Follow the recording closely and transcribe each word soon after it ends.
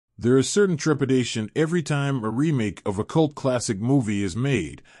There is certain trepidation every time a remake of a cult classic movie is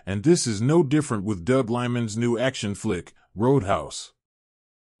made, and this is no different with Doug Liman's new action flick, Roadhouse.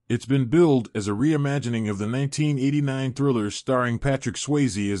 It's been billed as a reimagining of the 1989 thriller starring Patrick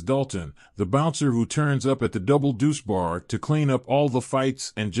Swayze as Dalton, the bouncer who turns up at the Double Deuce Bar to clean up all the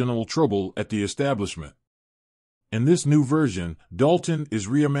fights and general trouble at the establishment. In this new version, Dalton is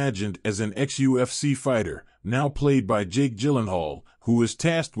reimagined as an ex-UFC fighter, now played by Jake Gyllenhaal, who is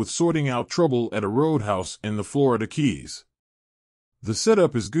tasked with sorting out trouble at a roadhouse in the Florida Keys. The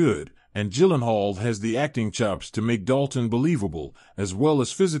setup is good, and Gyllenhaal has the acting chops to make Dalton believable, as well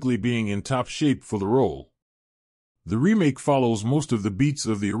as physically being in top shape for the role. The remake follows most of the beats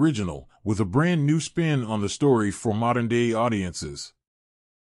of the original, with a brand new spin on the story for modern-day audiences.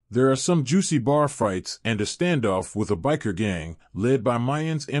 There are some juicy bar fights and a standoff with a biker gang, led by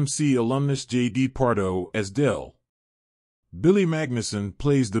Mayans MC alumnus J.D. Pardo as Dell. Billy Magnuson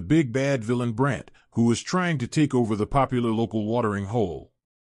plays the big bad villain Brant, who is trying to take over the popular local watering hole.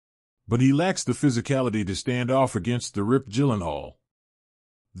 But he lacks the physicality to stand off against the ripped Gyllenhaal.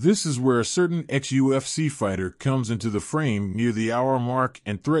 This is where a certain ex-UFC fighter comes into the frame near the hour mark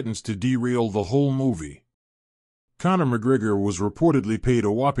and threatens to derail the whole movie. Conor McGregor was reportedly paid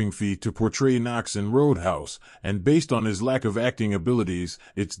a whopping fee to portray Knox in Roadhouse, and based on his lack of acting abilities,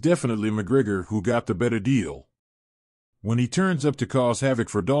 it's definitely McGregor who got the better deal. When he turns up to cause havoc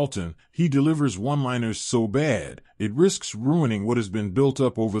for Dalton, he delivers one-liners so bad, it risks ruining what has been built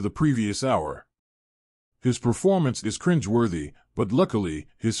up over the previous hour. His performance is cringeworthy, but luckily,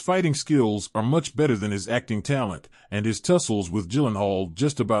 his fighting skills are much better than his acting talent, and his tussles with Gyllenhaal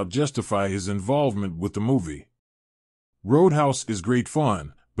just about justify his involvement with the movie. Roadhouse is great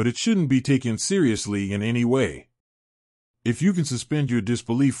fun, but it shouldn't be taken seriously in any way. If you can suspend your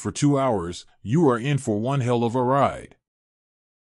disbelief for 2 hours, you are in for one hell of a ride.